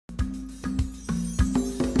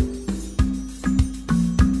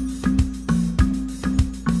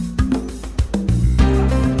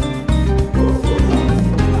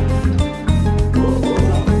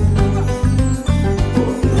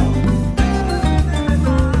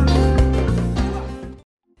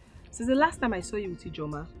Since the last time I saw you with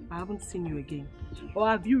Ijoma, I haven't seen you again. Or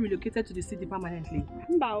have you relocated to the city permanently?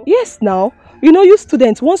 No. Yes, now. You know, you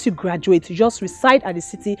students, once you graduate, you just reside at the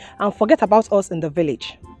city and forget about us in the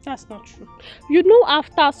village. That's not true. You know,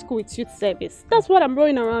 after school it's youth service. That's what I'm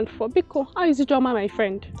rolling around for. Biko, how is Ijoma, my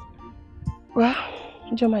friend? Well,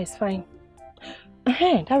 Ijoma is fine.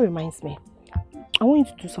 That reminds me. I want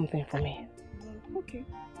you to do something for me. Okay.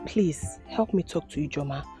 Please, help me talk to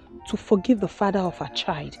Ijoma to forgive the father of her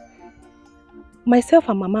child. Myself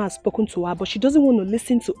and Mama have spoken to her, but she doesn't want to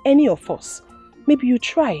listen to any of us. Maybe you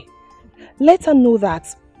try. Let her know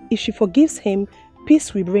that if she forgives him,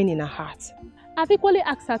 peace will reign in her heart. I've equally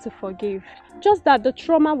asked her to forgive. Just that the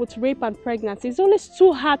trauma with rape and pregnancy is always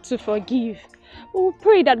too hard to forgive. We will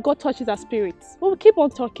pray that God touches her spirits. We will keep on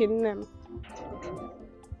talking them.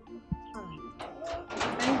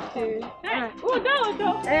 Thank you. Hey.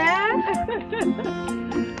 Udo.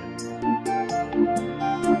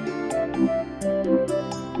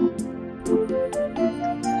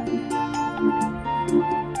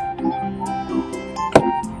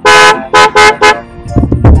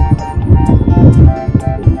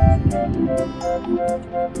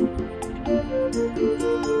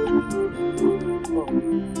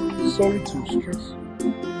 Sorry to stress.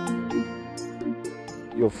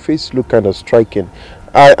 Your face look kind of striking.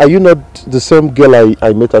 Are you not the same girl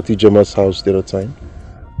I met at Ijoma's house the other time?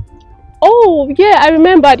 Oh, yeah, I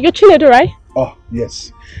remembered. You're Chinedu, right? Oh,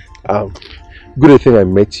 yes. Good thing I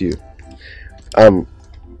met you.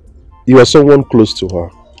 You are someone close to her.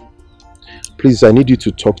 Please, I need you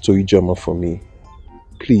to talk to Ijoma for me.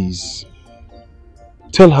 Please.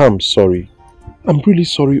 Tell her I'm sorry. I'm really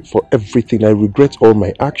sorry for everything. I regret all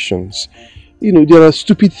my actions. You know, there are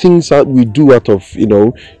stupid things that we do out of,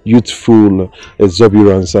 youthful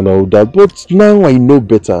exuberance and all that. But now I know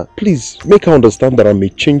better. Please, make her understand that I'm a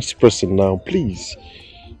changed person now. Please.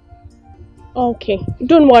 Okay,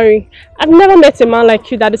 don't worry. I've never met a man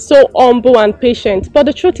like you that is so humble and patient. But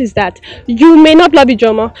the truth is that you may not love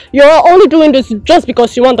Ijoma. You're only doing this just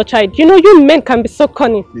because you want the child. You know, you men can be so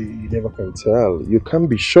cunning. You never can tell. You can't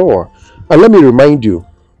be sure. And let me remind you,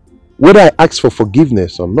 whether I ask for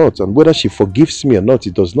forgiveness or not, and whether she forgives me or not,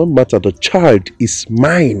 it does not matter. The child is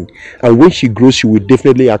mine. And when she grows, she will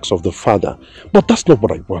definitely ask of the father. But that's not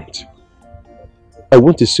what I want. I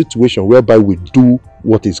want a situation whereby we do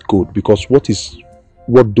what is good, because what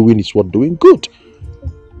doing is what doing good.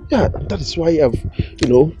 Yeah, that is why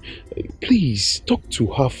please talk to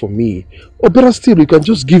her for me. Or better still, you can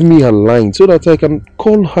just give me a line so that I can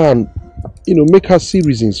call her and, make her see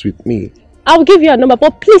reasons with me. I'll give you a number,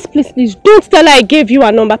 but please, please, please, don't tell her I gave you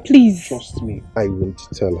a number, please. Trust me, I won't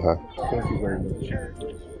tell her. Thank you very much.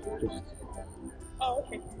 Oh,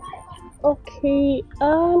 okay. Okay,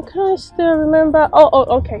 can I still remember? Oh,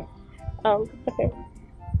 okay. Okay.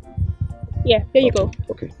 Yeah, there you go.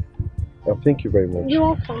 Okay. Thank you very much. You're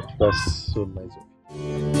welcome. That's so nice of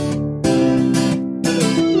you.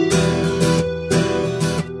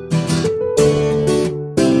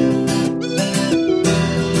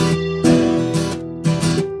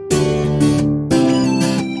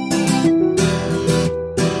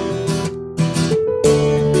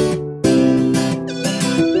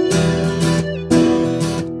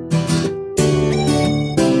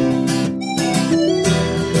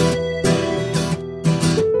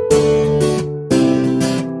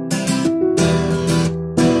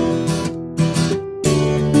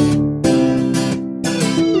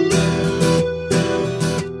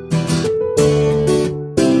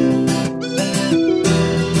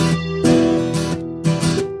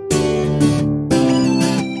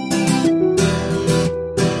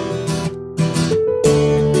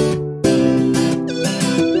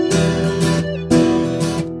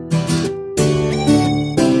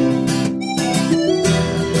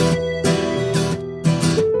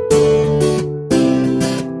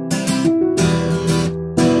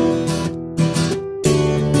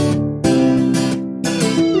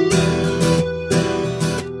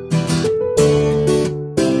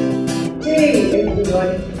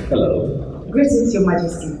 Your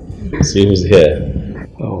Majesty. See who's here.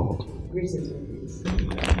 Oh. Greetings.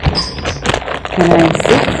 Can I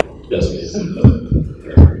sit? Yes, please.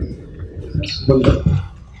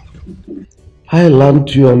 I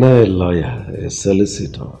learned you are not a lawyer, a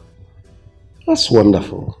solicitor. That's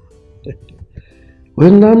wonderful.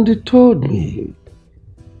 When Namdi told me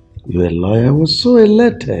you're a lawyer, I was so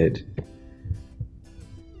elated.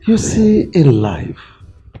 You see, in life,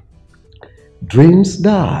 dreams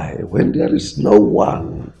die when there is no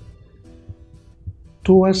one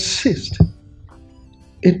to assist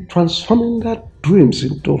in transforming that dreams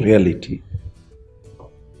into reality.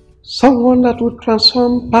 Someone that would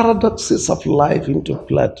transform paradoxes of life into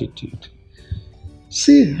platitude.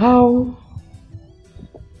 See how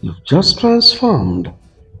you've just transformed.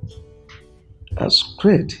 That's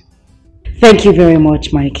great. Thank you very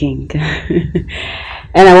much, my king.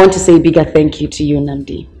 And I want to say a bigger thank you to you,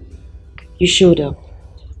 Nandi. You showed up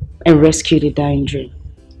and rescued a dying dream.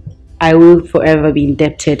 I will forever be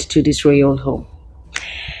indebted to this royal home.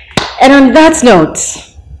 And on that note,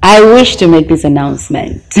 I wish to make this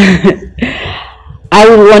announcement. I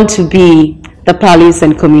would want to be the palace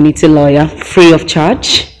and community lawyer free of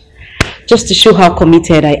charge, just to show how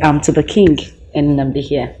committed I am to the king and Nandi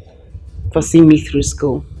here for seeing me through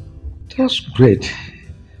school. That's great.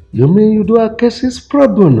 You mean you do our cases pro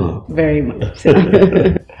bono? Very much.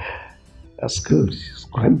 That's good. It's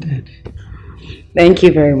granted. Thank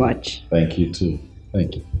you very much. Thank you too.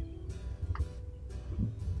 Thank you.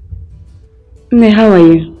 May, how are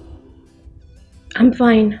you? I'm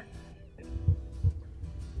fine.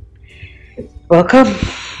 Welcome.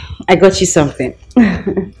 I got you something.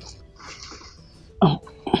 Oh,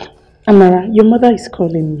 Amara, your mother is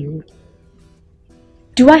calling you.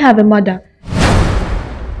 Do I have a mother?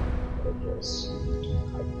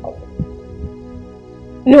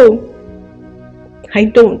 No, I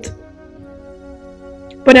don't.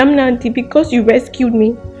 But I'm Nanti because you rescued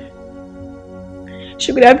me.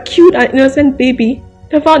 She could have killed an innocent baby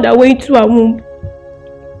and found her way to her womb.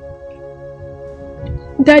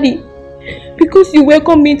 Daddy, because you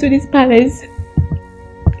welcomed me into this palace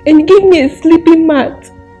and gave me a sleeping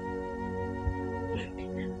mat.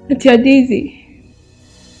 Auntie Daisy,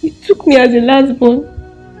 you took me as a last born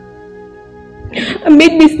and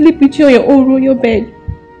made me sleep with you on your own royal bed.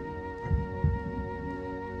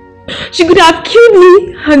 She could have killed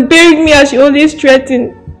me and buried me as she always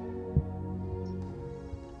threatened.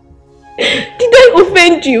 Did I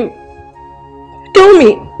offend you? Tell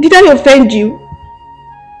me, did I offend you?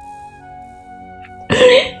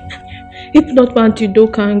 If not for Auntie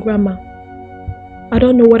Doka and Grandma, I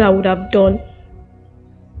don't know what I would have done.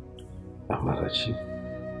 Amarachi,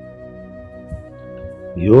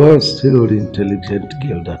 you are still the intelligent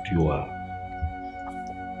girl that you are.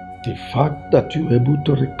 The fact that you are able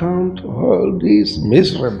to recount all these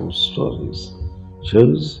miserable stories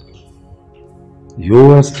shows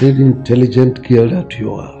you are still the intelligent girl that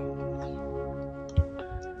you are.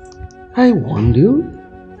 I warned you.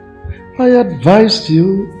 I advised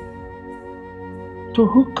you to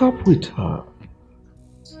hook up with her.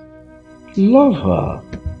 Love her.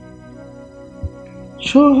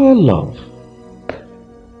 Show her love.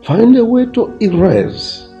 Find a way to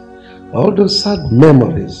erase all the sad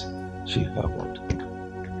memories she harbored.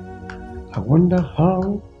 I wonder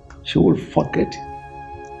how she will forget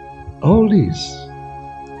all this.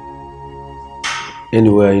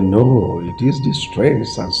 Anyway, I know it is the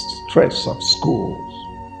strains and stress of schools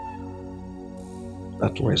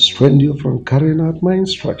that restrained you from carrying out my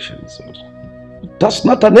instructions. That's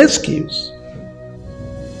not an excuse.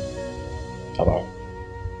 Hello.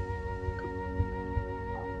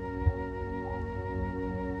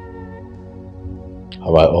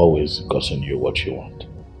 Have I always gotten you what you want?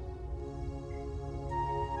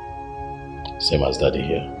 Same as Daddy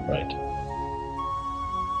here, right?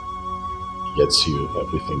 He gets you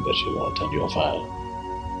everything that you want and you're fine.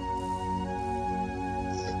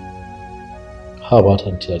 How about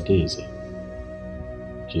Auntie Daisy?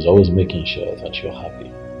 She's always making sure that you're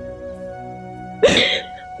happy.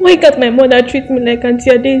 Why can't my mother treat me like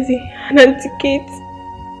Auntie Daisy and Auntie Kate?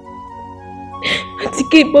 Auntie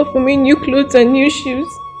Kate bought for me new clothes and new shoes.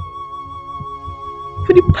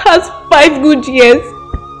 For the past 5 good years,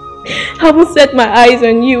 I haven't set my eyes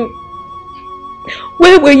on you.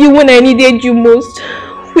 Where were you when I needed you most?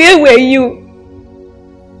 Where were you?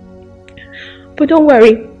 But don't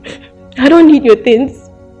worry, I don't need your things.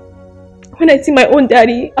 When I see my own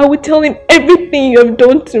daddy, I will tell him everything you have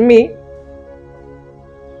done to me.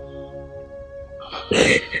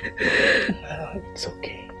 It's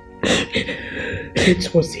okay.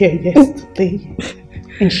 Kate was here yesterday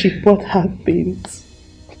and she bought her things.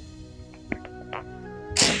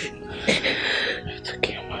 It's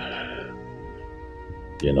okay, Mama.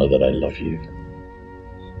 You know that I love you.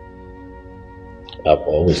 I've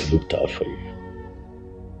always looked out for you.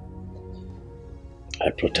 I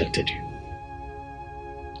protected you.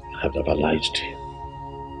 I've never lied to you.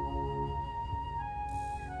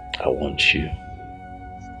 I want you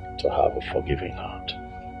to have a forgiving heart.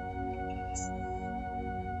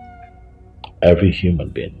 Every human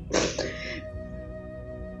being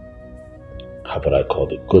have what I call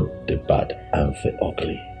the good, the bad, and the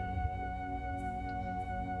ugly.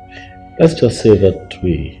 Let's just say that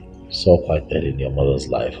we saw quite early in your mother's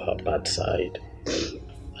life her bad side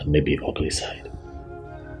and maybe ugly side.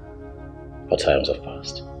 But times have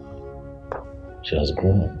passed. She has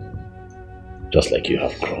grown, just like you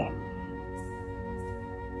have grown,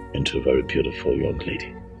 into a very beautiful young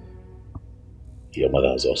lady. Your mother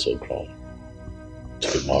has also grown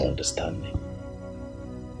to be more understanding,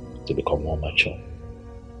 to become more mature.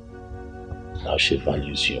 Now she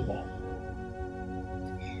values you more.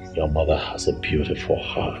 Your mother has a beautiful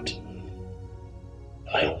heart.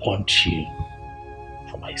 I want you,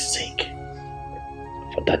 for my sake,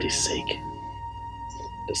 for Daddy's sake,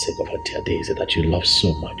 the sake of her dear Daisy that you love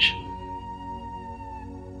so much,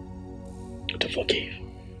 to forgive.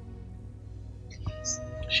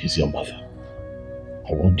 She's your mother.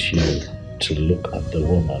 I want you to look at the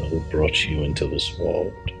woman who brought you into this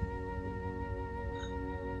world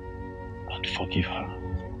and forgive her.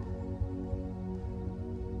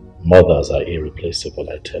 Mothers are irreplaceable,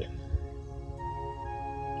 I tell you.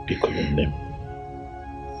 Bikunim.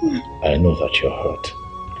 I know that you're hurt,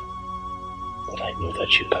 but I know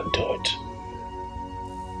that you can do it.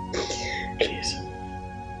 Please,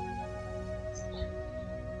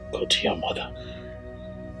 go to your mother.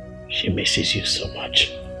 She misses you so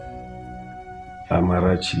much.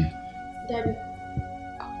 Amarachi, Daddy.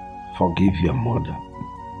 Forgive your mother.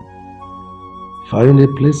 Find a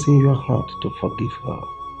place in your heart to forgive her.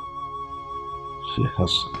 She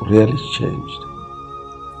has really changed.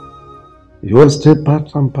 You are still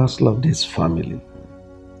part and parcel of this family.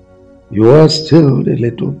 You are still the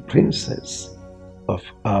little princess of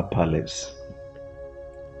our palace.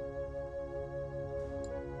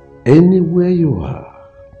 Anywhere you are,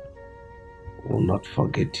 I will not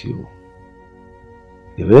forget you.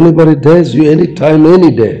 If anybody dares you anytime,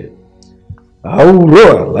 any day, I will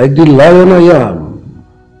roar like the lion I am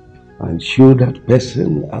and chew that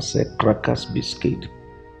person as a cracker's biscuit.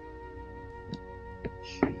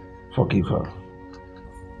 Forgive her.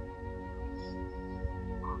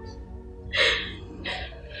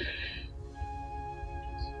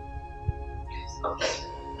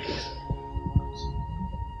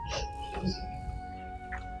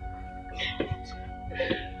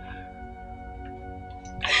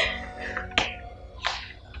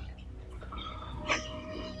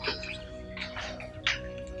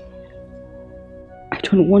 I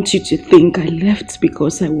don't want you to think I left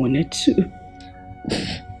because I wanted to.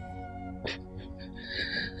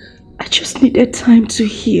 I just needed time to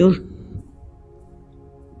heal.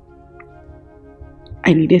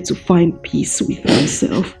 I needed to find peace with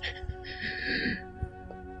myself.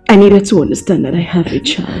 I needed to understand that I have a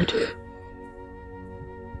child.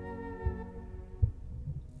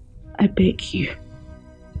 I beg you.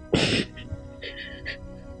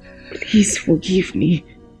 Please forgive me.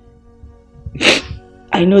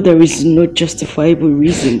 I know there is no justifiable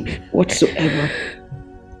reason whatsoever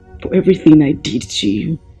for everything I did to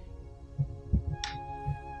you.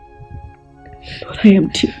 But I am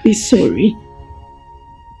deeply sorry.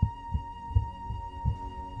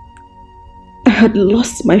 I had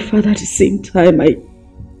lost my father at the same time.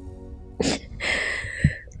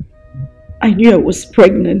 I knew I was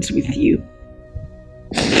pregnant with you.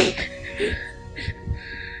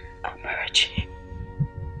 Amarachi.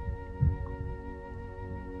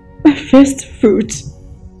 My first fruit.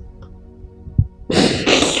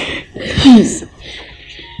 Please.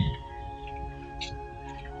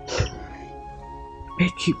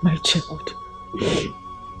 Make you my child.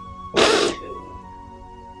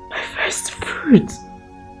 My first fruit.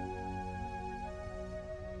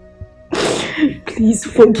 Please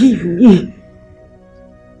forgive me.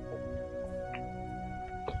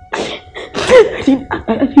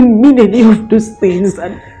 I didn't mean any of those things,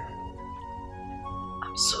 and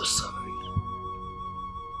I'm so sorry.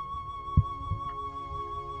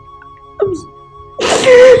 I'm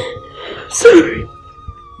sorry.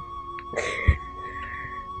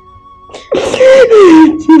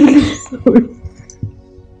 I'm deeply sorry.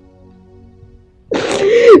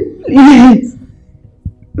 Please.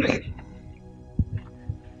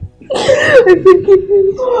 I forgive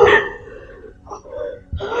you.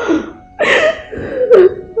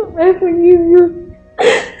 I forgive you.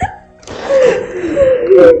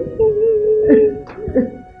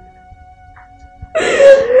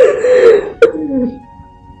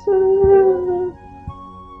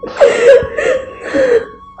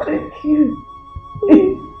 Thank you.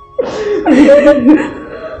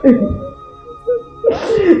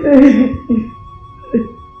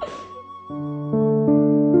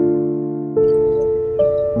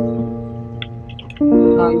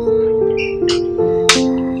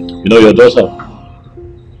 You know, your daughter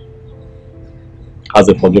has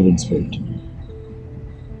a forgiving spirit.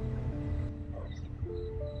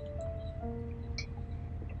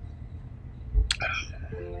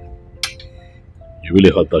 You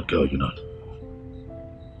really hurt that girl, you know.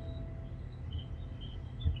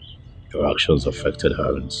 Your actions affected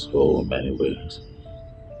her in so many ways.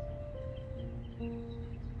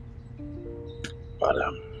 But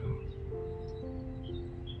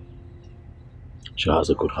she has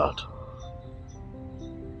a good heart.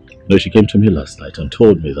 You know, she came to me last night and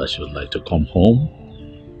told me that she would like to come home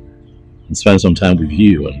and spend some time with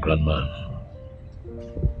you and Grandma.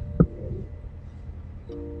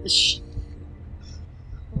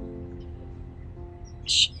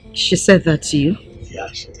 She said that to you?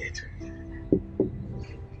 Yeah, she did.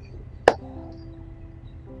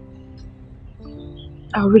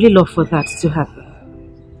 I would really love for that to happen.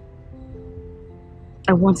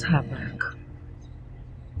 I want her back.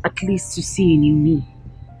 At least to see a new me.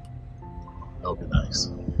 That would be nice.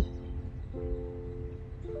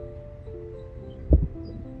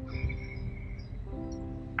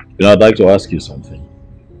 You know, I'd like to ask you something.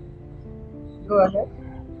 Go ahead.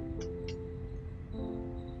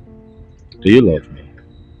 Do you love me?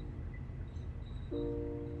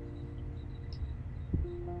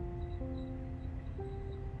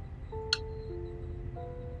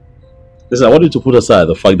 Listen, I want you to put aside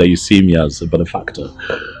the fact that you see me as a benefactor,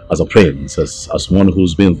 as a prince, as one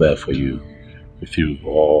who's been there for you, with you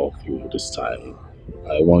all through this time.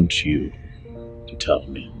 I want you to tell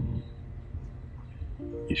me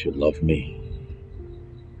if you love me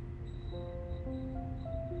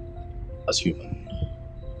as human,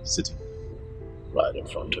 sitting right in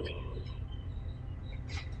front of you.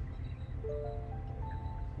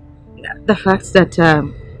 The fact that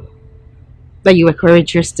you were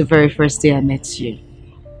courageous the very first day I met you.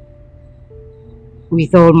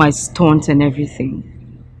 With all my taunts and everything.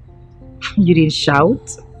 You didn't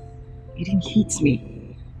shout. You didn't hit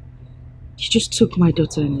me. You just took my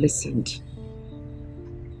daughter and listened.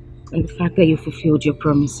 And the fact that you fulfilled your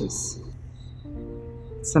promises.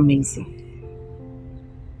 It's amazing.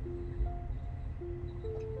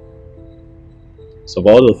 So of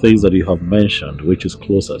all the things that you have mentioned, which is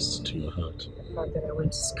closest to your heart? The fact that I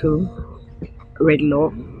went to school, read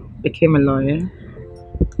law, became a lawyer.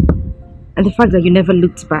 And the fact that you never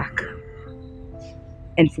looked back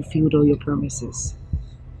and fulfilled all your promises.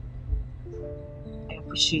 I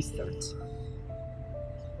appreciate that.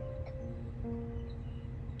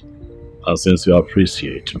 And since you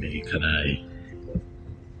appreciate me, can I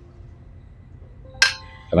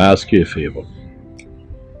ask you a favor?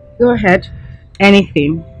 Go ahead.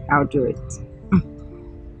 Anything, I'll do it.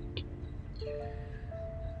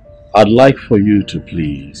 I'd like for you to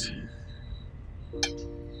please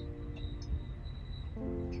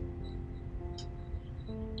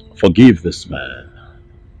forgive this man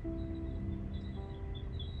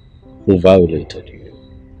who violated you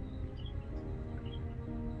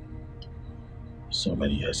so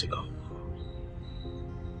many years ago.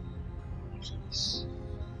 Please.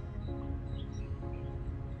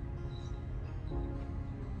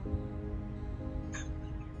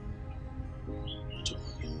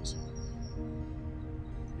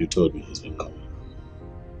 You told me he's been coming.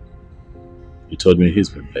 You told me he's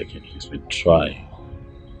been begging, he's been trying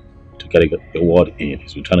to get a word in,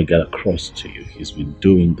 he's been trying to get across to you, he's been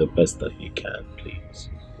doing the best that he can, please.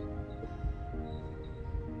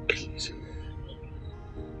 Please.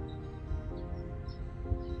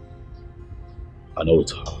 I know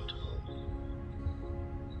it's hard,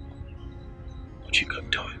 but you can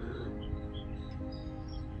do it.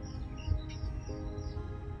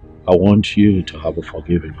 I want you to have a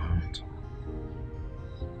forgiving heart.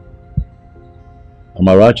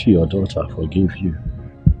 Amarachi, your daughter, forgive you.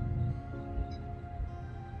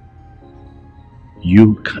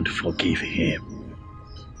 You can't forgive him.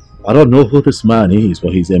 I don't know who this man is,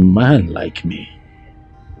 but he's a man like me.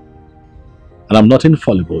 And I'm not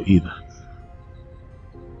infallible either.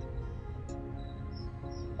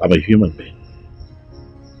 I'm a human being.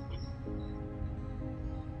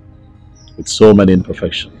 With so many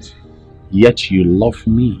imperfections. Yet you love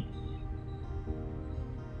me.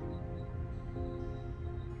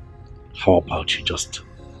 How about you just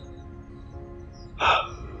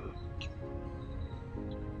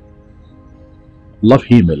love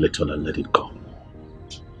him a little and let it go.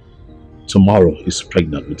 Tomorrow he's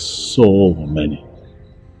pregnant with so many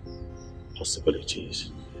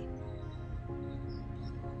possibilities.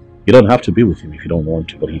 You don't have to be with him if you don't want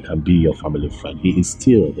to, but he can be your family friend. He is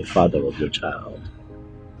still the father of your child.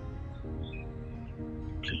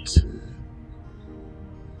 Please.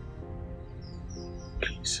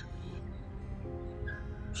 Please.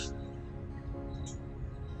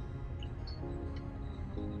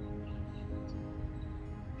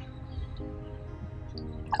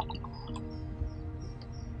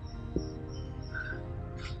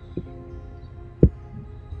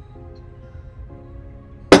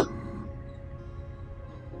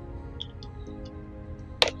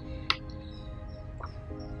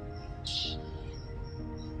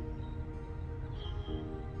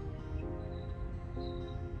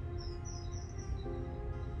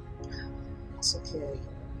 It's okay.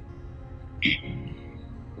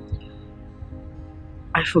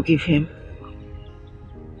 I forgive him.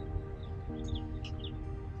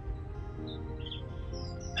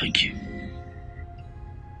 Thank you.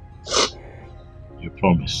 You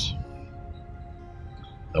promise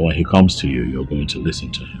that when he comes to you, you're going to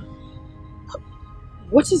listen to him.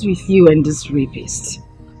 What is with you and this rapist?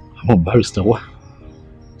 Come on, barrister, what?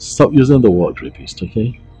 Stop using the word rapist,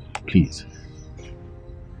 okay? Please.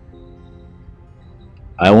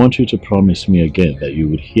 I want you to promise me again that you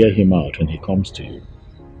would hear him out when he comes to you.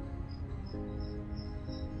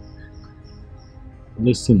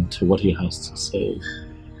 Listen to what he has to say.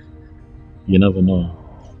 You never know.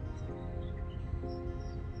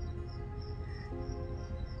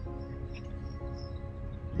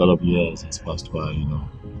 A lot of years has passed by, you know.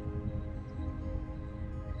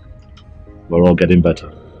 We're all getting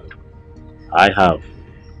better. I have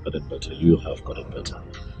gotten better. You have gotten better.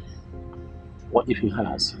 What if he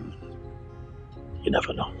has? You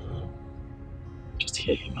never know. Just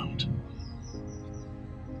hear him out.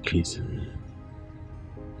 Please.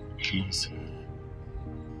 Please.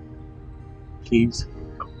 Please.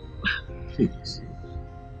 Please.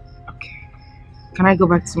 Okay. Can I go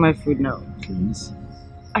back to my food now? Please.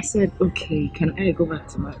 I said, okay. Can I go back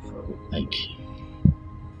to my food? Thank you.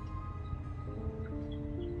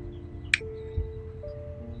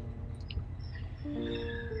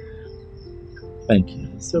 Thank you.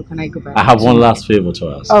 So can I go back? I have one last favor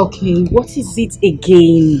to ask. Okay, what is it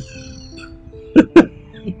again?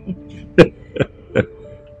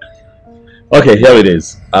 Okay, here it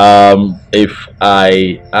is. If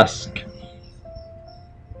I ask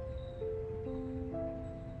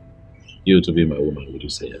you to be my woman, would you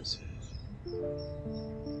say yes?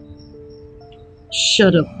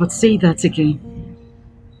 Shut up, but say that again.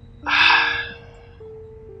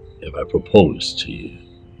 If I propose to you,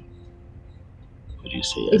 would you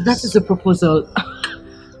say yes? If that is a proposal,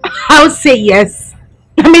 I'll say yes.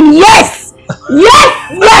 I mean, yes!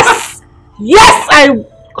 Yes! Yes! Yes!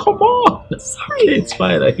 Come on! It's okay, it's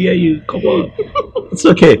fine. I hear you. Come on. It's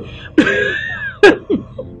okay.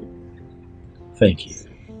 Thank you.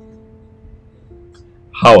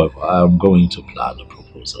 However, I'm going to plan a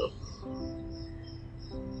proposal.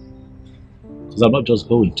 Because I'm not just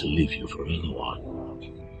going to leave you for anyone.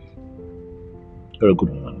 You're a good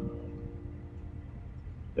woman.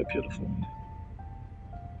 You're beautiful.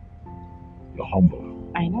 You're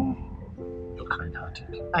humble. I know. You're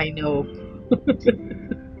kind-hearted. I know.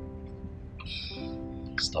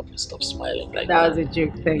 Stop smiling like That was a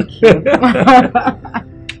joke, thank you.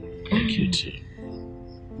 Thank you too.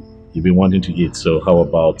 You've been wanting to eat, so how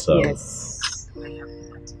about yes.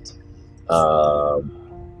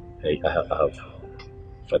 Hey, I have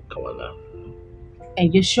fed Kawana.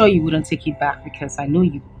 And you're sure you wouldn't take it back because I know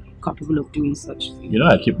you're capable of doing such things. You know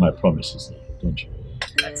I keep my promises, don't you?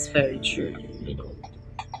 That's very true. You know.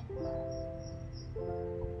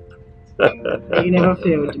 You never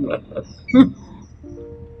failed me.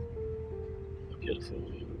 Beautiful.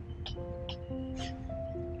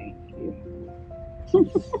 Thank you.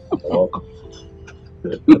 You're welcome.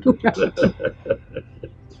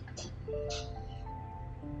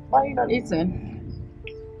 Why are you not eating?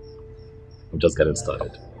 I'm just getting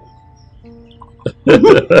started.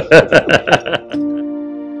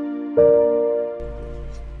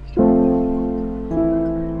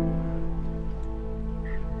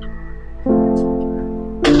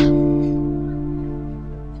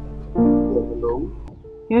 Hello?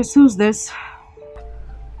 Yes, who's this?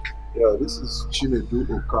 Yeah, this is Chinedu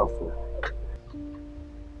Okafor.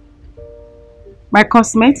 My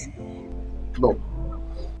cosmate? No.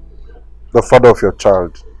 The father of your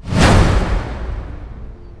child.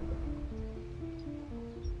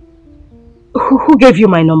 Who gave you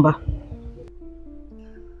my number?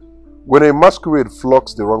 When a masquerade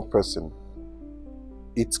flocks the wrong person,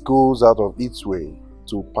 it goes out of its way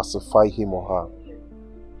to pacify him or her.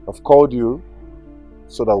 I've called you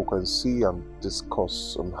so that we can see and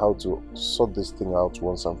discuss on how to sort this thing out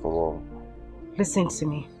once and for all. Listen to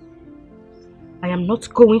me. I am not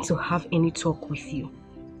going to have any talk with you.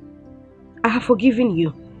 I have forgiven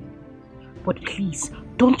you. But please,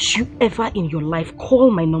 don't you ever in your life call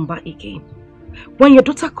my number again. When your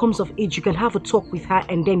daughter comes of age, you can have a talk with her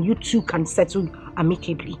and then you two can settle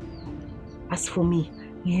amicably. As for me,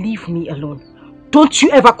 leave me alone. Don't you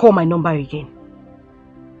ever call my number again.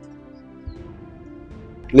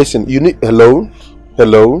 Listen, you need... Hello?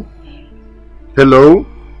 Hello? Hello?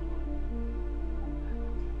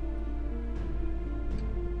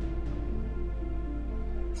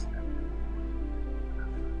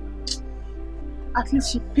 At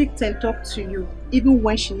least she picked and talked to you, even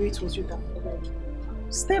when she knew it was you that called.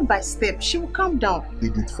 Step by step, she will calm down.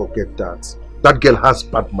 Didn't forget that. That girl has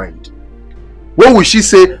bad mind. When will she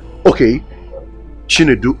say, okay,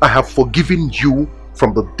 Chinedu, I have forgiven you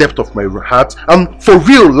from the depth of my heart, and for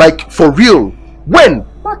real, like for real? When?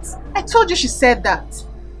 But I told you she said that.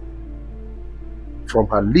 From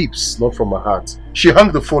her lips, not from her heart. She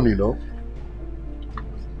hung the phone, you know.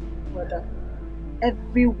 Brother,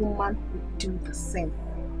 every woman would do the same.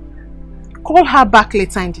 Call her back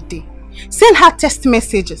later in the day. Send her text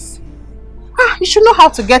messages. You should know how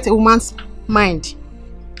to get a woman's mind.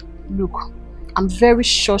 Look, I'm very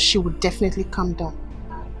sure she would definitely calm down.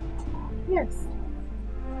 Yes.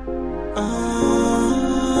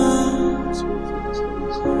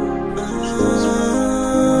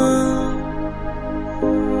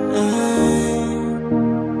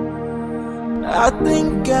 I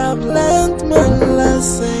think I've learned my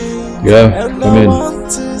lesson. Yeah, and come I in.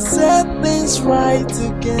 want to set things right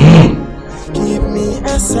again. Give me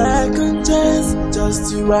a second chance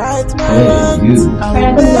just to right my wrongs.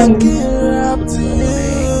 I'll make it up to you.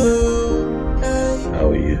 How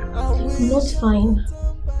are you? Not fine.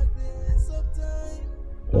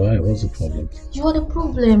 Why? What's the problem? You are the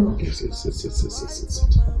problem. Okay, sit.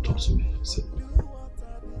 Talk to me. Sit.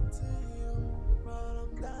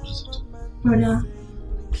 Brother,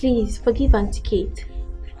 please forgive Auntie Kate.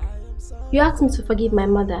 You asked me to forgive my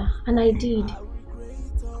mother, and I did.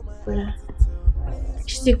 Brother,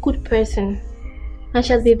 she's a good person, and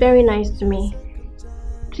she has been very nice to me.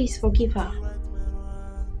 Please forgive her.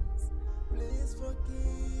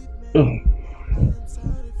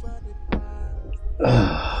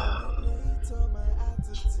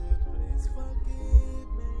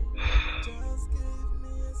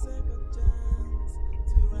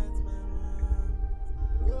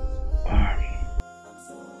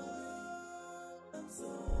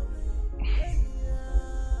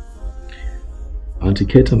 Auntie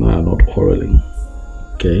Kate and I are not quarreling,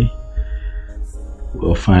 okay?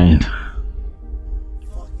 We're fine.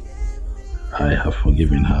 I have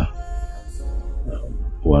forgiven her.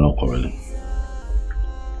 We're not quarreling.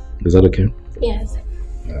 Is that okay? Yes.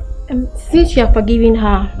 Since you are forgiving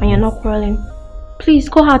her and you're not quarreling, please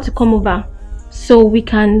call her to come over so we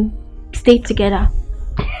can stay together.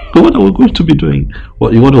 What are we going to be doing?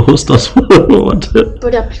 What, you want to host us? What?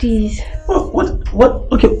 Brother, please. What?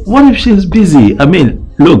 Okay, what if she's busy? I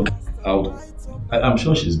mean, look. I'm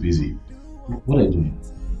sure she's busy. What are you doing?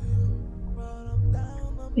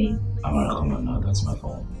 Wait. Amara, come on now. That's my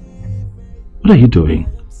phone. What are you doing?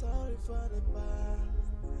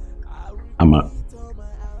 Amara.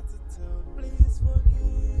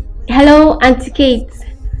 Hello, Auntie Kate.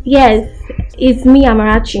 Yes, it's me,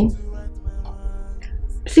 Amarachi.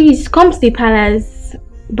 Please come to the palace.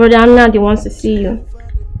 Brother Amnadi wants to see you.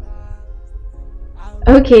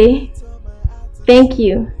 Okay. Thank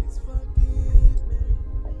you.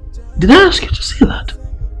 Did I ask you to say that?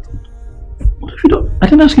 What if you don't? I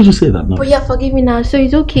didn't ask you to say that, no. But you're forgiving now, so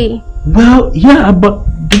it's okay. Well, yeah, but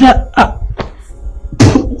did I?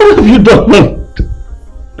 What have you done?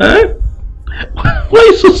 Eh? Why are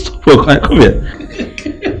you so stupid? Come here.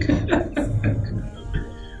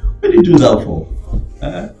 What did you do that for?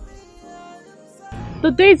 The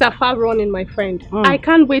days are far running, my friend. I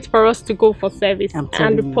can't wait for us to go for service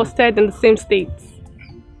and be posted in the same states.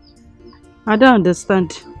 I don't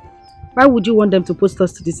understand. Why would you want them to post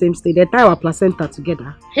us to the same state? They tie our placenta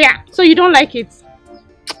together. Yeah, so you don't like it?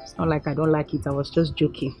 It's not like I don't like it. I was just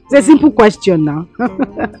joking. It's a simple question now.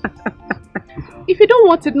 If you don't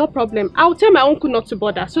want it, no problem. I'll tell my uncle not to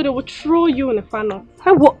bother, so they will throw you in the funnel.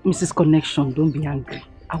 Hey, what? Mrs. Connection, don't be angry.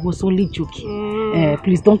 I was only joking.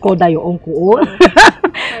 Please don't call that your uncle. Oh.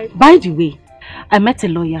 By the way, I met a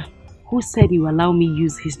lawyer who said he will allow me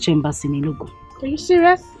use his chambers in Enugu. Are you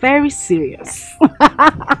serious? Very serious.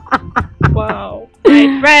 Wow.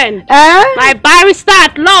 My friend. My barrister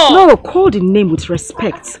at law. No, call the name with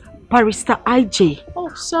respect. Barrister IJ. Oh,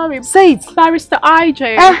 sorry. Say it. Barrister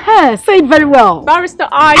IJ. Say it very well. Barrister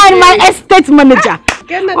IJ. And my estate manager.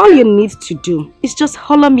 All you need to do is just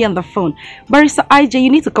holler me on the phone. Barrister IJ, you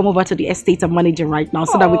need to come over to the estate and manager right now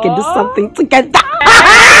so that we can do something together.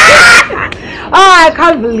 Oh, I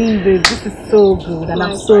can't believe it. This is so good and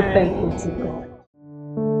I'm so thankful to God.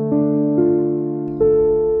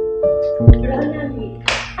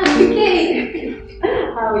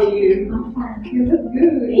 How are you? I'm fine. You look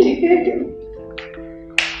good.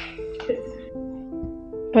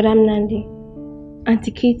 But I'm Nandi.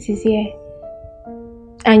 Auntie Kate is here.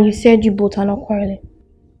 And you said you both are not quarreling.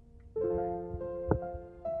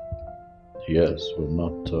 Yes, we're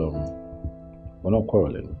not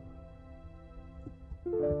quarreling.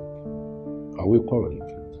 Are we quarreling?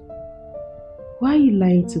 Why are you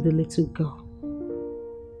lying to the little girl?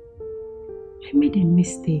 I made a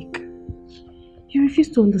mistake. You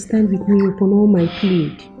refused to understand with me upon all my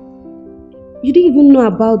plead. You didn't even know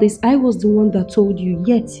about this. I was the one that told you,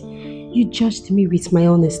 yet you judged me with my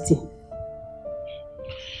honesty.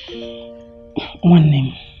 One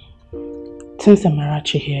name. Since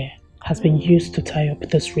Amarachi here has been used to tie up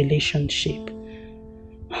this relationship,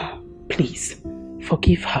 please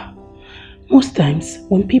forgive her. Most times,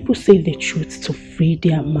 when people say the truth to free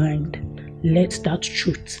their mind, let that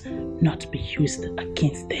truth not be used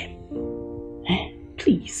against them.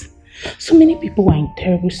 Please. So many people are in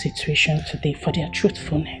terrible situations today for their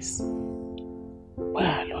truthfulness.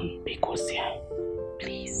 We're alone because here.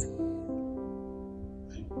 Please.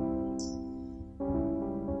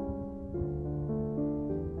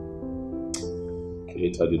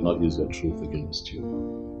 Kate, I did not use your truth against you.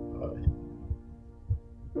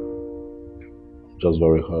 I'm just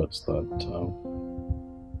very hurt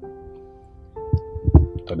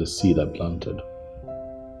that the seed I planted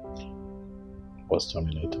was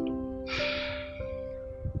terminated.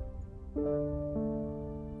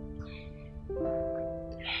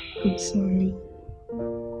 I'm sorry.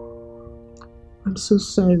 I'm so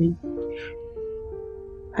sorry.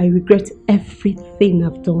 I regret everything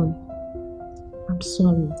I've done. I'm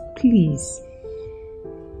sorry. Please.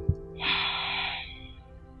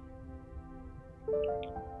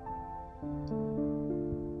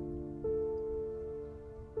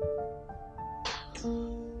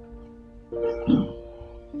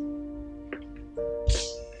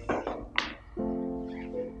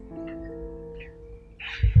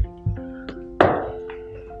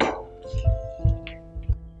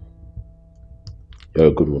 You're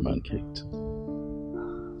a good woman, Kate.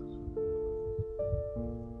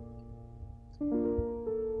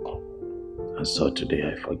 And so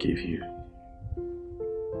today I forgive you.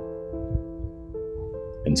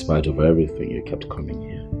 In spite of everything, you kept coming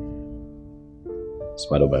here. In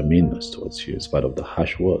spite of my meanness towards you, in spite of the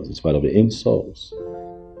harsh words, in spite of the insults,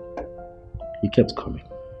 you kept coming.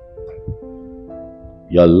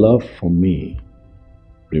 Your love for me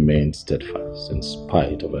remained steadfast in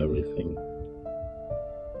spite of everything.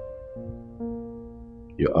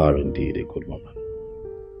 You are indeed a good woman.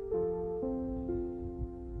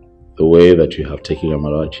 The way that you have taken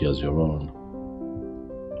Amarachi as your own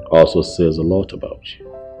also says a lot about you.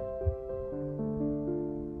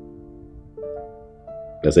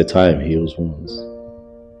 There's a time heals wounds.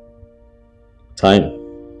 Time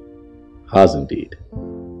has indeed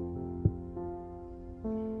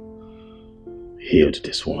healed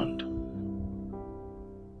this wound.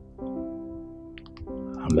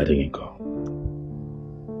 I'm letting it go.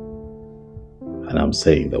 And I'm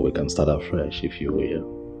saying that we can start afresh, if you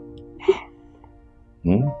will.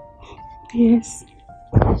 Yes.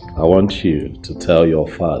 I want you to tell your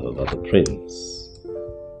father that the prince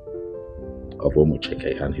of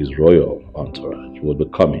Omucheke and his royal entourage will be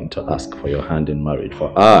coming to ask for your hand in marriage,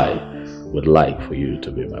 for I would like for you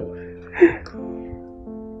to be my wife.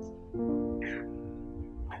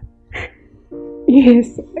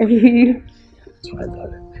 Yes, I will. That's my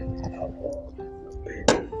darling.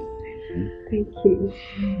 Thank you.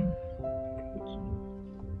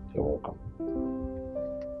 You're welcome.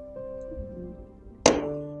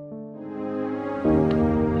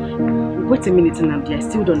 Wait a minute, Nnamdi. I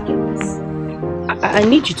still don't get this. I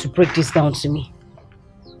need you to break this down to me.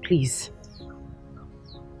 Please.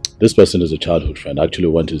 This person is a childhood friend. Actually,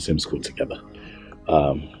 we went to the same school together.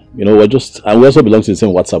 We also belong to the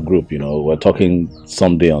same WhatsApp group. We're talking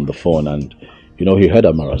someday on the phone, and he heard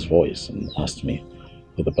Amara's voice and asked me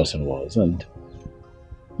who the person was. And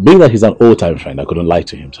being that he's an old-time friend, I couldn't lie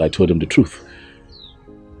to him, so I told him the truth.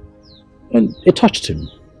 And it touched him,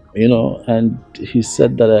 and he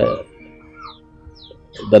said that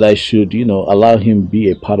I should, allow him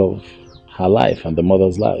be a part of her life and the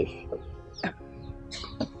mother's life.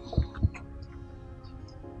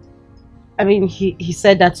 I mean, he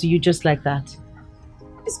said that to you just like that.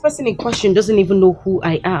 This person in question doesn't even know who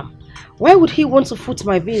I am. Why would he want to foot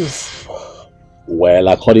my bills? Well,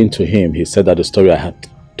 according to him, he said that the story I had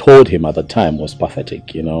told him at the time was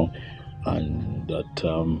pathetic, and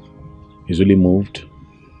that he's really moved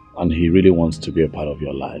and he really wants to be a part of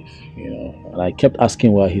your life, And I kept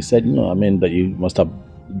asking why. He said, that you must have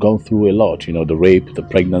gone through a lot, the rape, the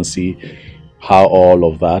pregnancy, how all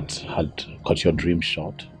of that had cut your dream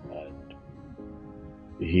short.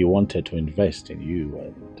 He wanted to invest in you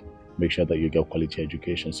and make sure that you get quality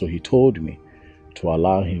education. So he told me to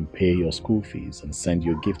allow him pay your school fees and send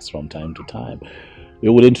you gifts from time to time. It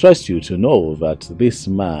would interest you to know that this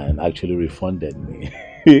man actually refunded me.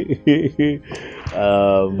 The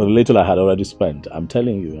little I had already spent. I'm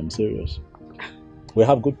telling you, I'm serious. We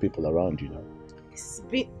have good people around, you know.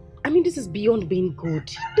 This is beyond being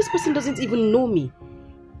good. This person doesn't even know me.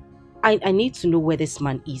 I need to know where this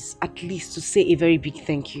man is, at least to say a very big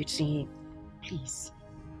thank you to him. Please.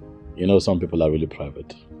 You know, some people are really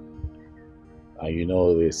private. And you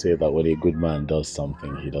know, they say that when a good man does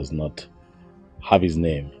something, he does not have his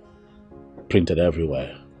name printed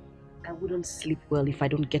everywhere. I wouldn't sleep well if I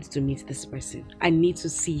don't get to meet this person. I need to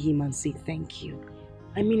see him and say thank you.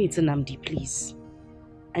 I mean it, Nnamdi, please.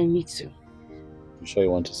 I need to. You sure you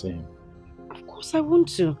want to see him? Of course I want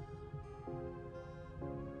to.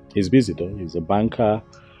 He's busy though. He's a banker.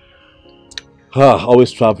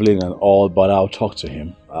 Always traveling and all, but I'll talk to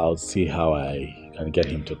him. I'll see how I can get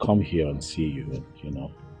him to come here and see you and, you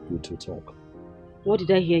know, you two talk. What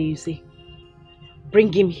did I hear you say?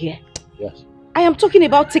 Bring him here? Yes. I am talking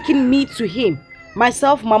about taking me to him.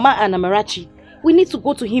 Myself, Mama and Amarachi. We need to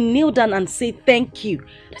go to him, kneel down and say thank you.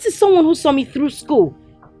 This is someone who saw me through school.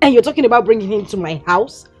 And you're talking about bringing him to my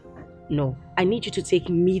house? No, I need you to take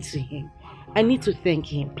me to him. I need to thank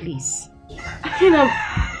him, please.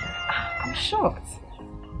 I'm shocked.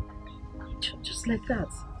 Just like that.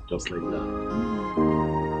 Just like that.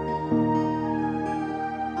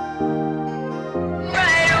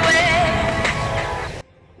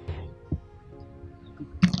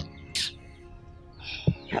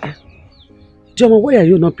 Joma, why are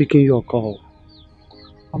you not picking your call?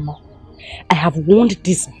 Mama, I have warned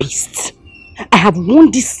this beast. I have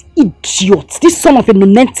warned this idiot, this son of a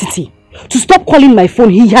nonentity, to stop calling my phone.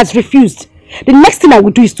 He has refused. The next thing I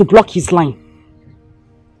will do is to block his line.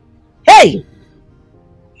 Hey!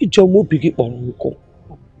 Joma, bigi oronko.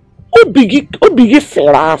 Obigi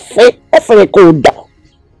ferafe.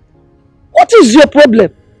 What is your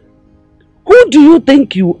problem? Who do you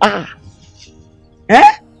think you are?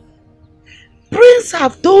 Eh? Prince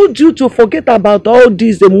have told you to forget about all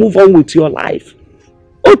this and move on with your life.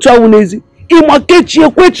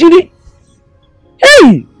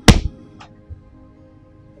 Hey!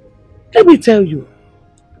 Let me tell you,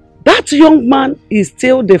 that young man is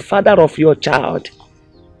still the father of your child.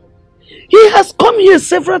 He has come here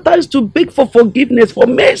several times to beg for forgiveness, for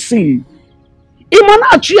mercy.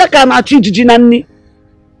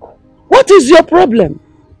 What is your problem?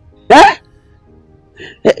 Eh?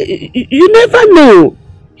 You never know.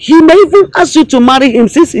 He may even ask you to marry him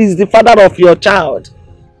since he is the father of your child.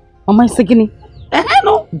 Mama Isegini,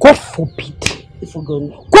 No. God forbid.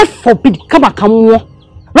 God forbid. Come on.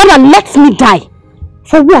 Rather let me die.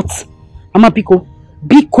 For what? Mama Biko.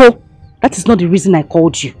 That is not the reason I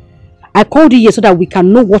called you. I called you here so that we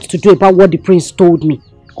can know what to do about what the prince told me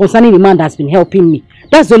concerning the man that has been helping me.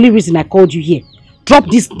 That's the only reason I called you here. Drop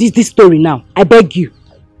this story now. I beg you.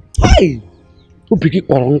 Hey! Ubigi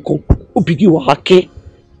oronko. Ubigi wahake.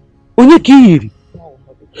 Onyekiri.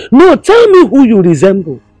 No, tell me who you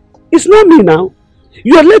resemble. It's not me now.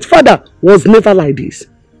 Your late father was never like this.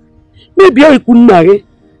 Maybe I couldn't marry.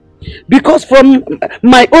 Because from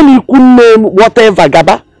my own name, whatever,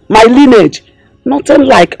 Gaba, my lineage, nothing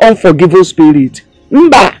like unforgiving spirit.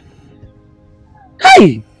 Mba!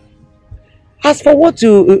 Hey! As for what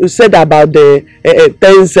you said about the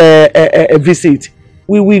Thanks visit,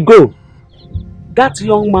 we will go. That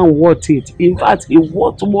young man worth it. In fact, he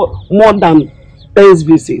worth more than Thanks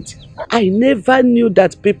visit. I never knew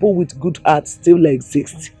that people with good hearts still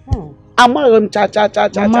exist. Mama,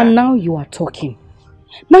 now you are talking.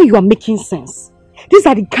 Now you are making sense. These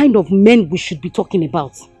are the kind of men we should be talking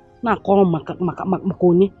about. That's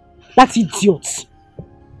idiot.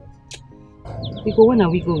 When are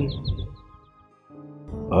we going?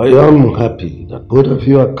 I am happy that both of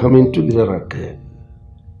you are coming together again.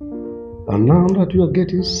 And now that you are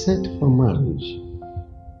getting set for marriage,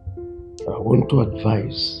 I want to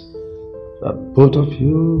advise that both of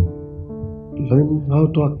you learn how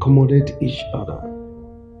to accommodate each other.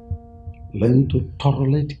 Learn to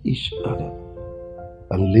tolerate each other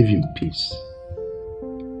and live in peace.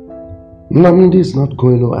 Nnamdi is not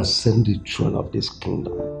going to ascend the throne of this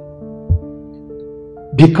kingdom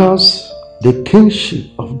because the kingship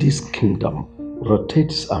of this kingdom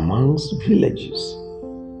rotates amongst villages.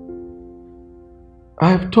 I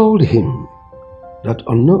have told him that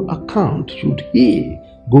on no account should he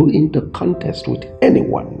go into contest with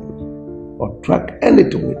anyone or track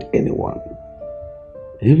anything with anyone.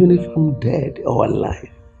 Even if I'm dead or alive,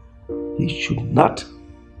 he should not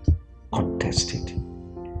contest it.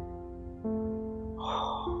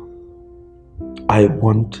 I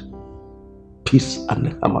want peace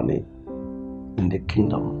and harmony in the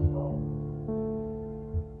kingdom.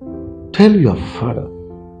 Tell your father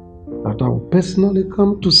that I will personally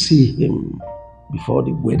come to see him before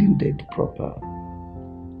the wedding date proper.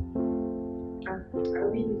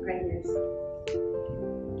 I'll be in kindness.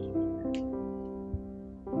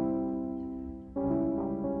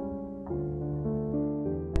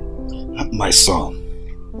 My son,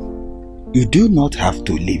 you do not have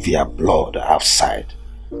to leave your blood outside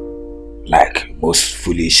like most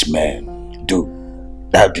foolish men do.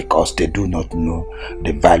 That because they do not know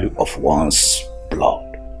the value of one's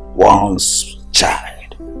blood, one's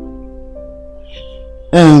child.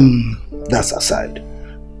 That's aside.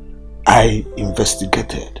 I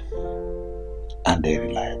investigated and a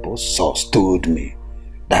reliable source told me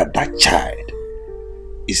that that child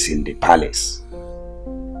is in the palace.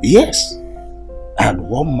 Yes, and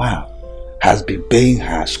one man has been paying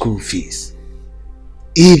her school fees,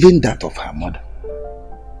 even that of her mother.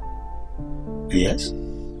 Yes.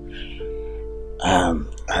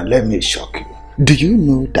 And let me shock you. Do you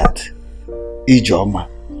know that Ijoma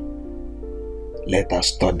later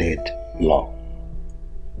studied law?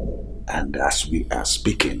 And as we are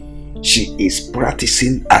speaking, she is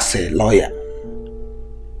practicing as a lawyer,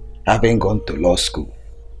 having gone to law school.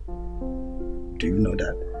 Do you know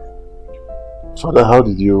that? Father, how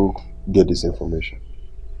did you get this information?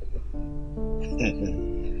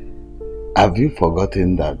 Have you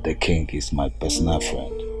forgotten that the king is my personal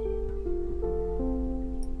friend?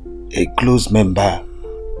 A close member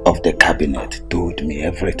of the cabinet told me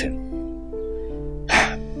everything.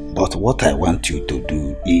 But what I want you to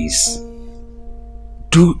do is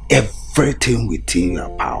do everything within your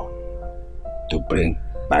power to bring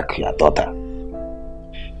back your daughter.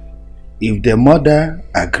 If the mother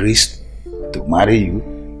agrees to marry you,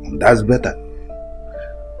 that's better.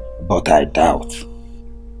 But I doubt.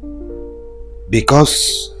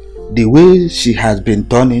 Because the way she has been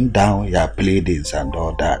turning down your pleadings and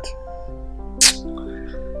all that,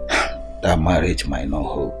 that marriage might not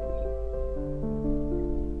hold.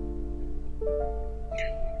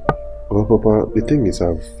 Well, Papa, the thing is,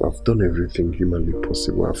 I've done everything humanly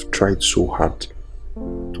possible. I've tried so hard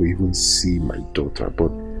to even see my daughter,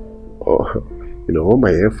 but all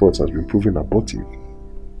my efforts has been proven abortive.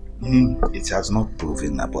 It has not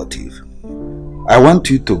proven abortive. I want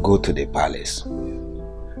you to go to the palace,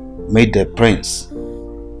 meet the prince,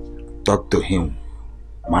 talk to him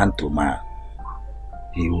man to man.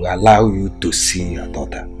 He will allow you to see your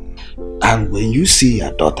daughter. And when you see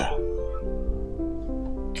your daughter,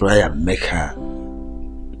 try and make her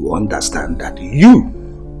to understand that you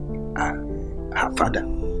are her father.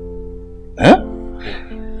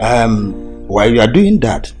 While you are doing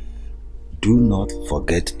that, do not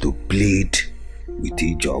forget to plead with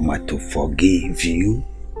Ijoma to forgive you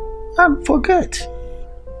and forget.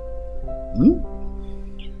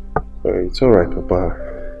 It's alright, Papa.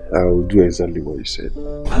 I'll do exactly what you said.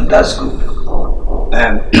 And that's good.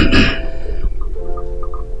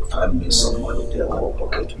 Find me some money there, or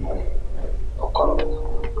pocket money. Okoli.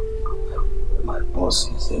 My purse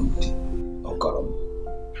is empty. Okoli.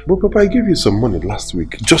 But Papa, I gave you some money last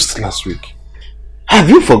week. Just last week. Have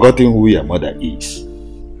you forgotten who your mother is?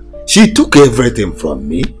 She took everything from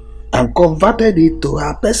me and converted it to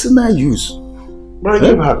her personal use. But I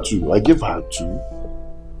gave her two. I gave her two.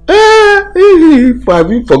 Have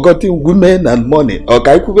you forgotten women and money?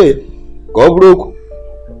 Okay, go broke.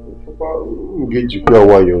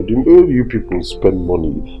 You people spend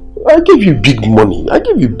money. I gave you big money.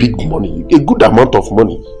 A good amount of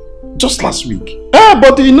money. Just last week.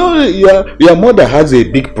 But you know, your mother has a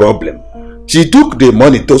big problem. She took the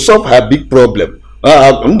money to solve her big problem.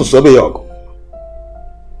 I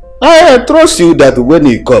trust you that when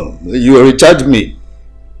you come, you will recharge me.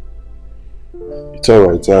 It's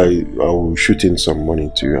alright, I will shoot in some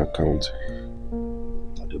money to your account.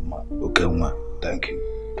 Okay, ma. Thank you.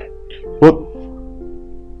 But,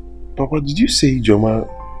 Papa, did you say Ijoma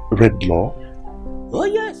read law? Oh,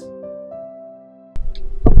 yes.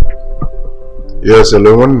 Yes,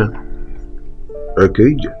 hello.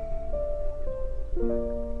 Okay.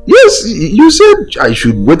 Yes, you said I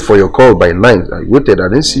should wait for your call by 9. I waited, I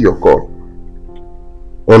didn't see your call.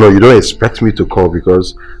 Oh no, you don't expect me to call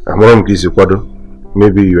because I'm on Kwado.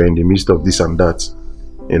 Maybe you're in the midst of this and that,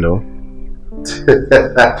 you know.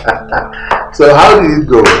 So how did it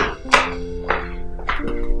go?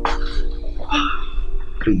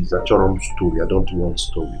 Please, that's your own story. I don't want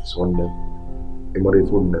stories. One day,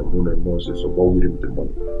 so what will you do with the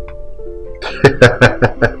money?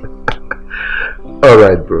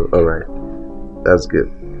 Alright, bro, alright. That's good.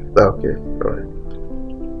 Okay, alright.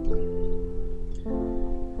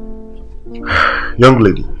 Young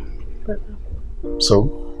lady. Brother. So?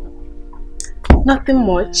 Nothing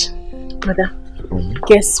much, brother.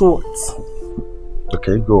 Guess what?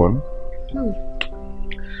 Okay, go on.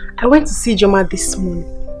 I went to see Joma this morning.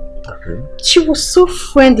 Okay. She was so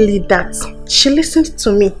friendly that she listened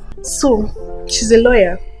to me. So, she's a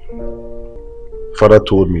lawyer. Father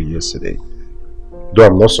told me yesterday. Though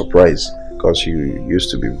I'm not surprised, because she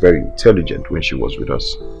used to be very intelligent when she was with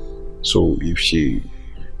us. So if she,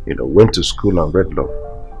 went to school and read law,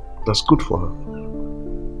 that's good for her.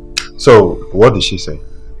 So, what did she say?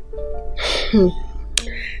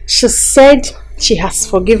 She said she has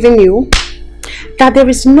forgiven you, that there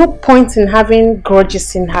is no point in having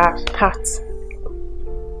grudges in her heart.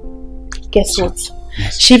 Guess what?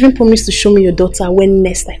 Yes. She even promised to show me your daughter when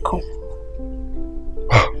next I come.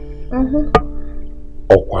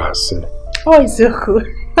 Oh, it's so cool.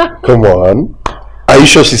 Come on. Are you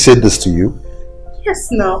sure she said this to you? Yes,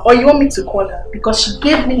 now. Or you want me to call her? Because she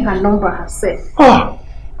gave me her number herself. I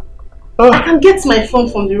can get my phone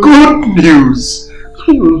from the room. Good news.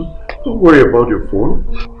 Don't worry about your phone.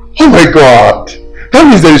 Oh my God. That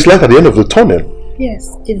means there is light at the end of the tunnel.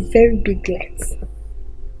 Yes, a very big light.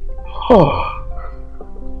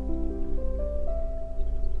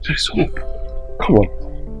 There's hope. Come on.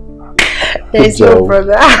 There is no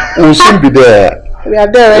brother. We'll soon be there. We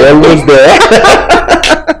are there. We're almost there.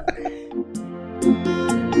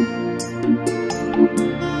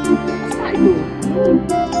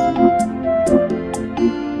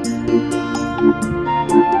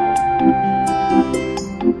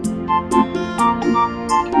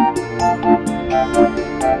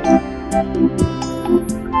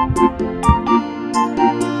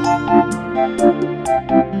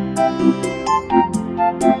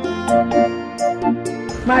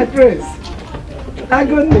 My prince.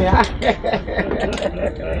 Agonia.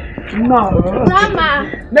 No. Mama.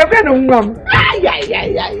 Never know, Mom.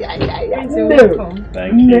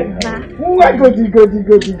 Thank you. Go.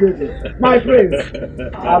 My prince.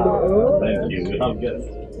 Hello. Thank you.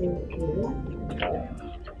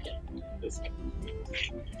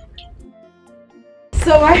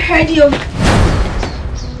 So I heard you.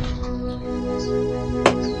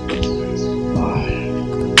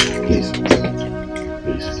 Please,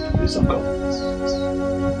 don't go.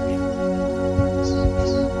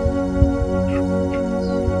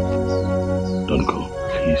 Don't go,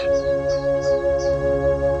 please.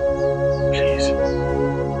 Please.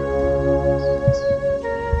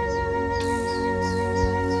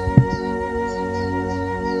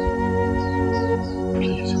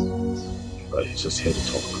 Please. He's just here to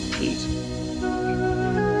talk, please.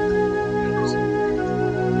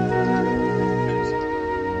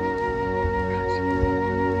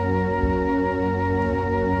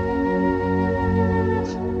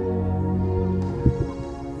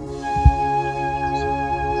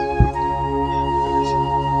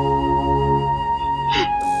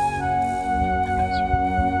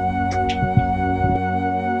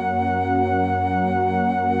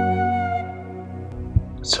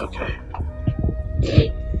 It's okay.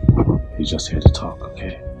 He's just here to talk,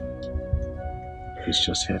 okay? He's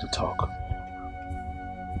just here to talk.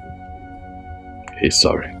 He's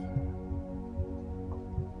sorry.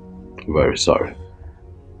 Very sorry.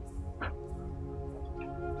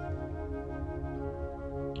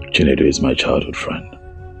 Ini Edo is my childhood friend.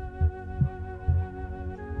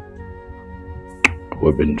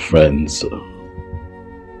 We've been friends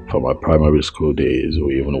from our primary school days.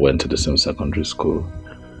 We even went to the same secondary school.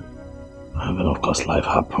 And then of course life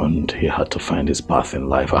happened. He had to find his path in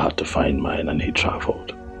life. I had to find mine, and he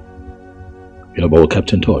traveled. But we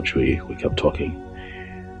kept in touch. We kept talking.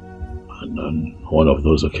 And on one of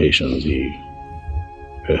those occasions, he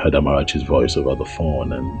heard Amarachi's voice over the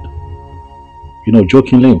phone, and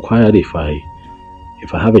jokingly inquired if I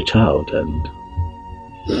have a child, and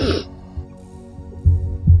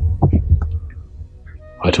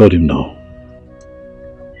I told him no.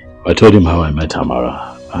 I told him how I met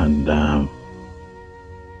Amara, and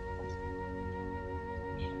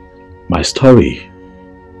my story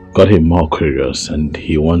got him more curious, and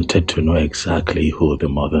he wanted to know exactly who the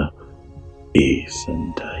mother is.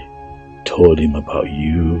 And I told him about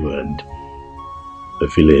you and the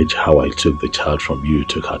village, how I took the child from you,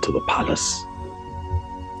 took her to the palace.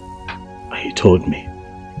 And he told me.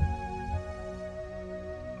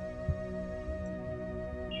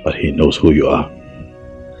 But he knows who you are.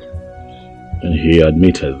 And he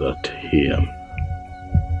admitted that he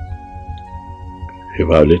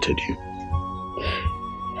violated you.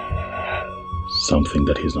 Something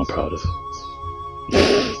that he's not proud of.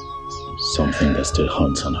 Something that still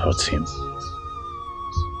haunts and hurts him.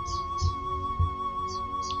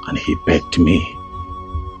 And he begged me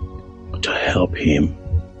to help him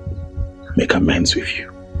make amends with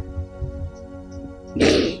you.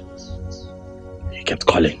 He kept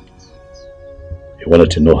calling. He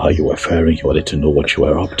wanted to know how you were faring. He wanted to know what you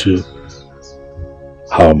were up to.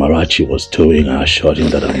 How Amarachi was doing. I assured him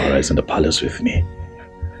that Amara is in the palace with me.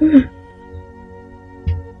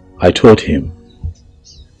 I told him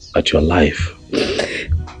that your life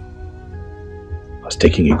was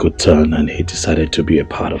taking a good turn and he decided to be a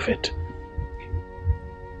part of it.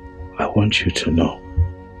 I want you to know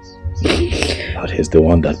that he's the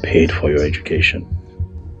one that paid for your education.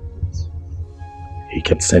 He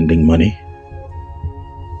kept sending money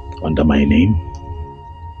under my name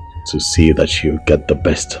to see that you get the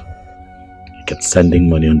best. He kept sending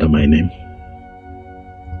money under my name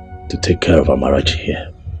to take care of Amarachi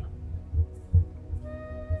here.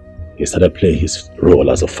 He started playing his role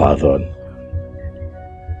as a father and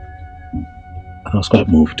I was quite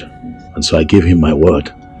moved. And so I gave him my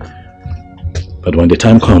word. But when the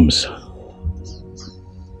time comes,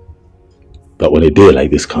 that when a day like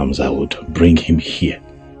this comes, I would bring him here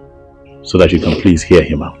so that you can please hear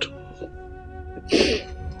him out.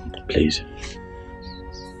 Please.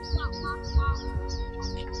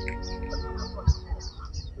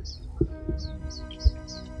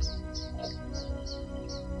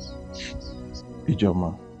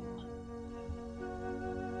 Ijoma,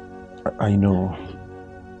 I know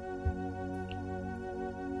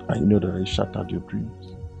that I shattered your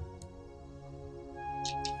dreams,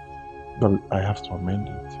 but I have to amend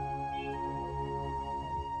it.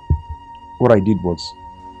 What I did was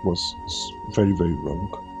very, very wrong.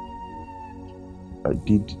 I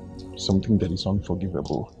did something that is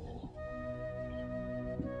unforgivable.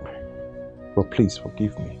 But please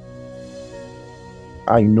forgive me.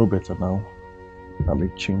 I know better now. I'm a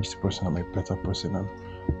changed person, I'm a better person, and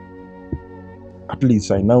at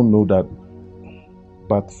least I now know that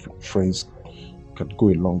bad friends can go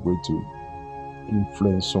a long way to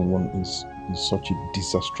influence someone in such a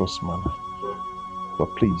disastrous manner.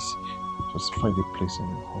 But please, just find a place in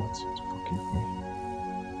your heart to forgive me.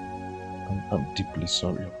 I'm deeply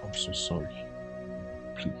sorry, I'm so sorry.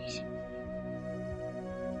 Please.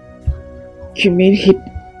 You mean he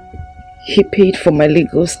paid for my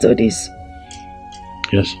legal studies?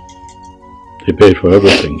 Yes. He paid for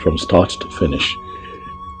everything from start to finish.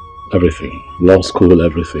 Everything. Law school,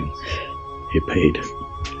 everything. He paid.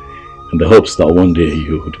 In the hopes that one day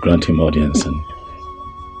you would grant him audience and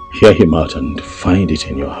hear him out and find it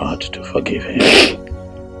in your heart to forgive him.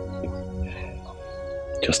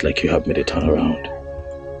 Just like you have made a turnaround,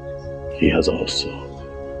 he has also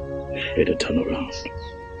made a turnaround.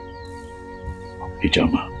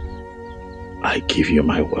 Ijoma, I give you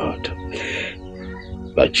my word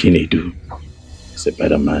that Ini Edo is a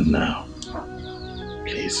better man now.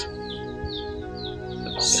 Please,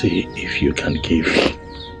 see if you can give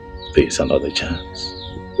this another chance.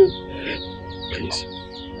 Please.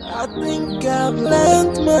 I think I've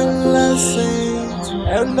learned my lesson,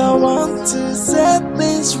 and I want to set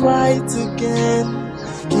things right again.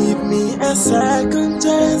 Give me a second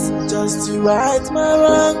chance just to right my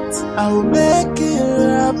wrongs. I will make it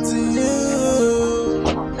up to you.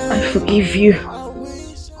 I forgive you.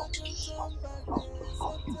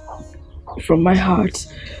 From my heart,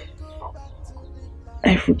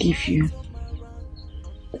 I forgive you.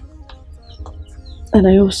 And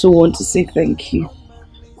I also want to say thank you.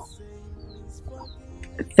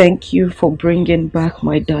 Thank you for bringing back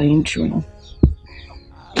my dying dream.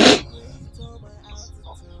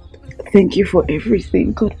 Thank you for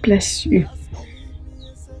everything. God bless you.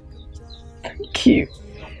 Thank you.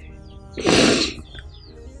 Thank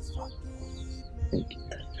you.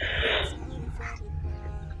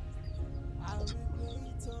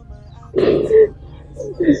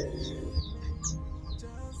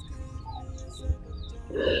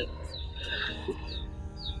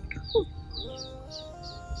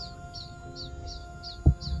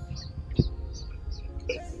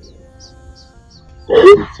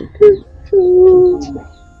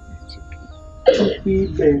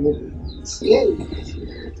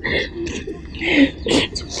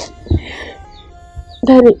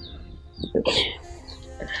 Daddy.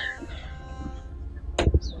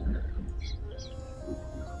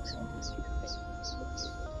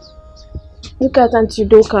 Look at Auntie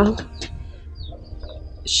Doka.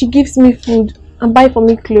 She gives me food and buy for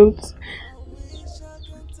me clothes.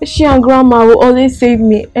 She and Grandma will always save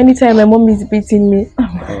me anytime my mom is beating me.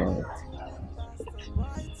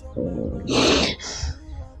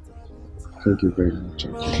 Thank you very much.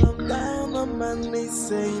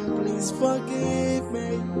 Please forgive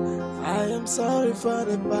me. I am sorry for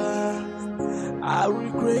the past. I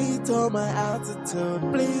regret all my attitude.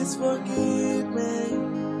 Please forgive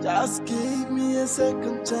me. Just give me a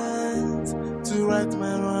second chance to right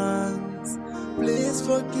my wrongs. Please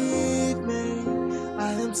forgive me.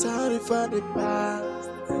 I am sorry for the past.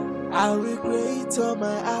 I regret all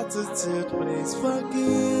my attitude. Please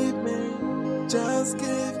forgive me. Just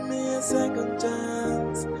give me a second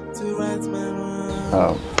chance to right my wrongs.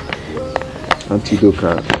 Auntie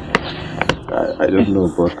Doka, I don't know,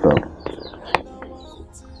 but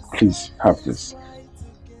please have this.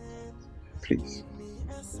 Please.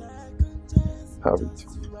 Have it.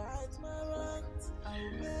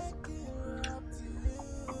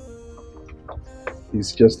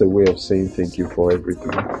 It's just a way of saying thank you for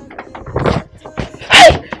everything.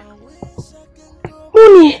 Hey!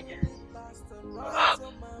 Mommy!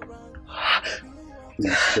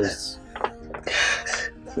 Please just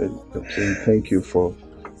saying thank you for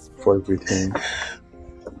everything.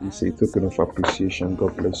 It's a token of appreciation.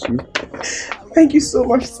 God bless you. Thank you so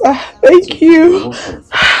much, sir. Thank you. You're welcome.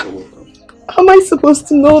 How am I supposed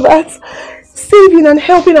to know that saving and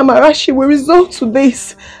helping Amarachi will result to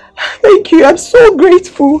this? Thank you. I'm so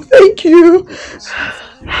grateful. Thank you.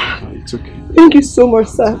 It's okay. Thank you so much,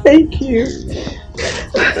 sir. Thank you.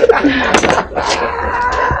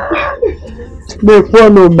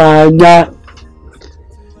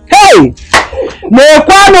 Hey!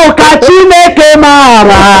 Mekwano kachineke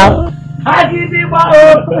mara.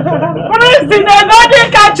 Agidibao. Praise the God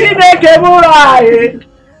kachineke mura.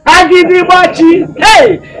 Agidibachi.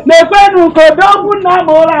 Hey! Mekwano kodogu na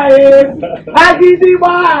mura.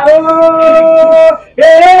 Agidibao.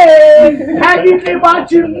 Hey!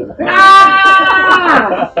 Agidibachi.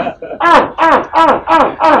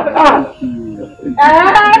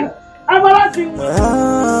 Amarachi.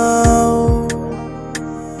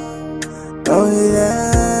 Oh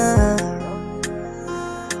yeah.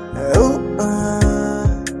 Oh,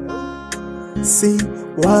 see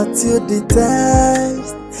what you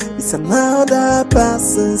detest. It's another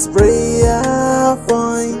person's prayer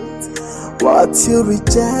point. What you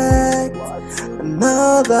reject,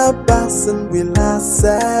 another person will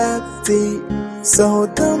accept it. So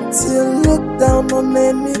don't you look down on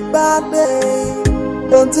anybody.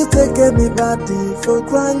 Don't you take anybody for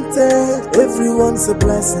granted. Everyone's a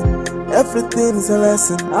blessing. Everything is a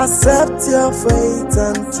lesson. Accept your fate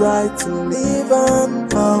and try to live on.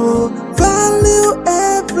 Oh, value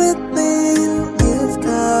everything you've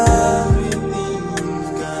got.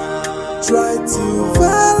 Try to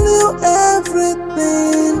value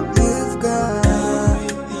everything you've got.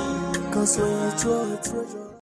 'Cause when you throw it,